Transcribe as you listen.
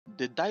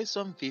The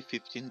Dyson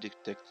V15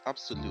 Detect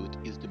Absolute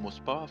is the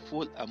most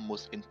powerful and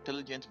most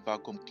intelligent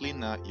vacuum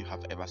cleaner you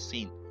have ever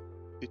seen.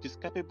 It is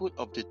capable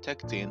of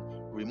detecting,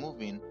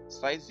 removing,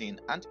 sizing,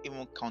 and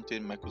even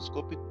counting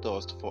microscopic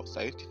dust for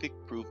scientific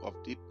proof of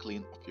deep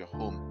clean of your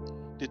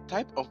home. The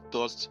type of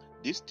dust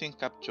this thing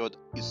captured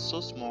is so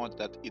small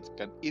that it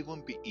can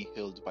even be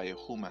inhaled by a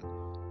human.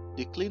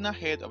 The cleaner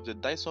head of the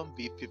Dyson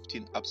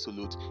V15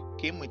 Absolute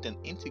came with an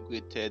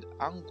integrated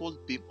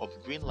angled beam of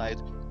green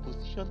light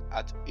positioned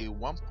at a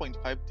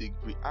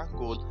 1.5-degree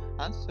angle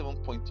and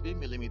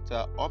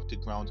 7.3mm off the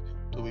ground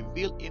to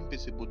reveal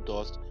invisible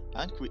dust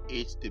and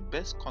create the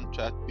best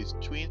contrast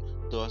between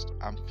dust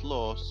and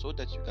floor so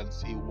that you can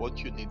see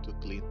what you need to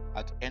clean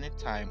at any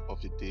time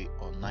of the day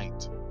or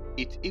night.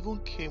 It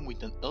even came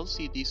with an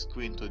LCD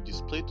screen to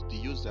display to the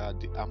user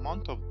the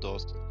amount of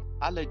dust,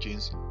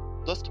 allergens,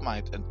 dust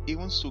mite, and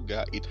even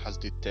sugar it has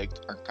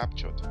detected and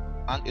captured.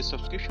 And a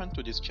subscription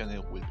to this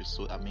channel will be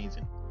so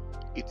amazing.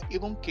 It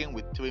even came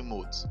with 3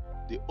 modes: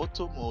 the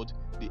auto mode,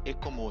 the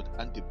eco mode,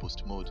 and the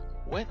boost mode.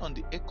 When on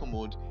the eco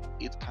mode,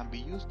 it can be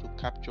used to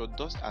capture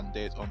dust and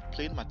dirt on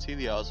plain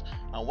materials,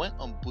 and when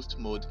on boost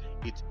mode,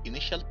 its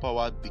initial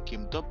power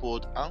became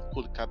doubled and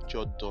could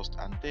capture dust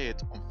and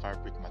dirt on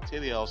fabric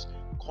materials,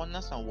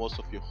 corners and walls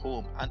of your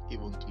home, and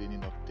even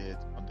cleaning of dirt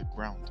on the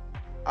ground.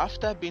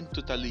 After being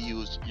totally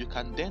used, you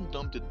can then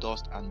dump the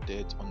dust and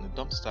dirt on the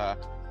dumpster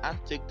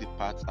and take the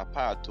parts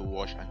apart to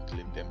wash and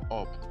clean them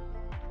up.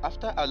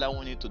 After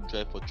allowing it to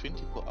dry for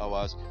 24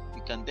 hours,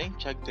 you can then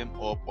charge them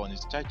up on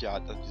its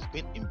charger that is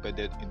being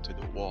embedded into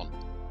the wall.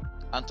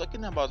 And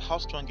talking about how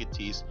strong it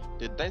is,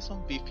 the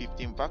Dyson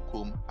V15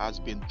 vacuum has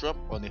been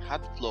dropped on a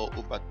hard floor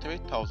over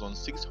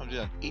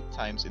 3,608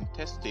 times in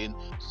testing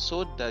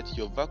so that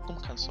your vacuum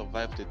can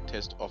survive the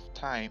test of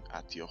time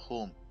at your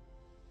home.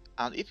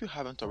 And if you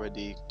haven't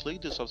already,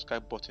 click the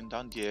subscribe button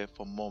down there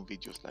for more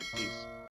videos like this.